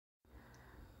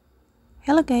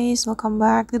Hello guys, welcome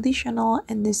back to the channel.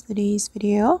 In today's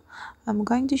video, I'm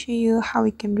going to show you how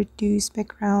we can reduce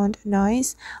background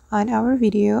noise on our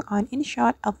video on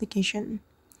InShot application.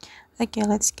 Okay,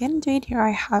 let's get into it. Here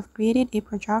I have created a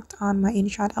project on my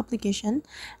InShot application,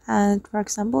 and for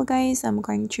example guys, I'm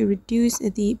going to reduce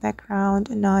the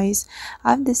background noise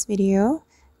of this video.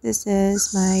 This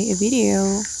is my video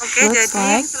looks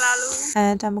like,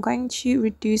 and I'm going to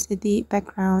reduce the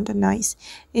background noise.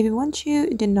 If you want to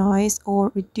denoise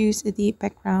or reduce the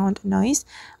background noise,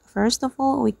 first of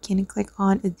all, we can click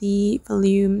on the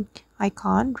volume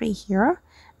icon right here,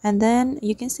 and then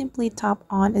you can simply tap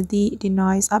on the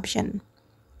denoise option,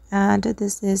 and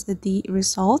this is the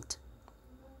result.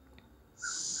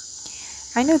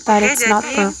 I know that it's not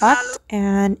perfect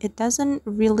and it doesn't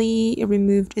really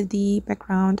remove the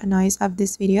background noise of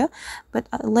this video, but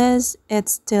at least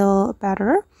it's still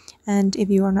better. And if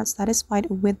you are not satisfied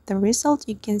with the result,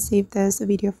 you can save this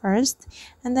video first,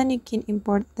 and then you can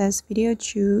import this video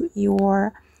to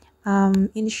your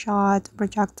InShot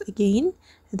project again.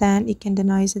 Then you can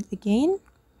denoise it again.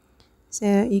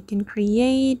 So you can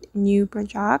create new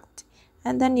project,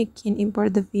 and then you can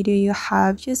import the video you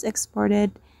have just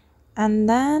exported, and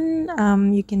then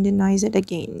you can denoise it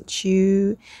again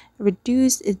to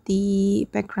reduce the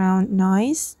background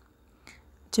noise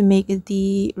to make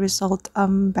the result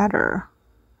better.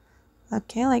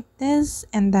 Okay, like this,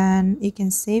 and then you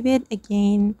can save it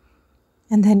again,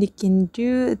 and then you can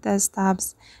do the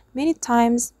steps many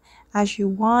times as you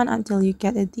want until you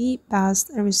get the best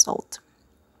result.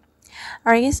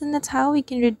 Alright guys, and that's how we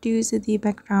can reduce the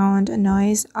background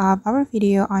noise of our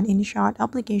video on InShot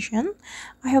application.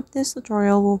 I hope this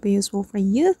tutorial will be useful for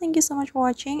you. Thank you so much for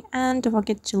watching, and don't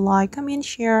forget to like, comment,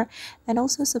 share, and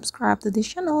also subscribe to this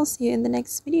channel. See you in the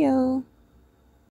next video.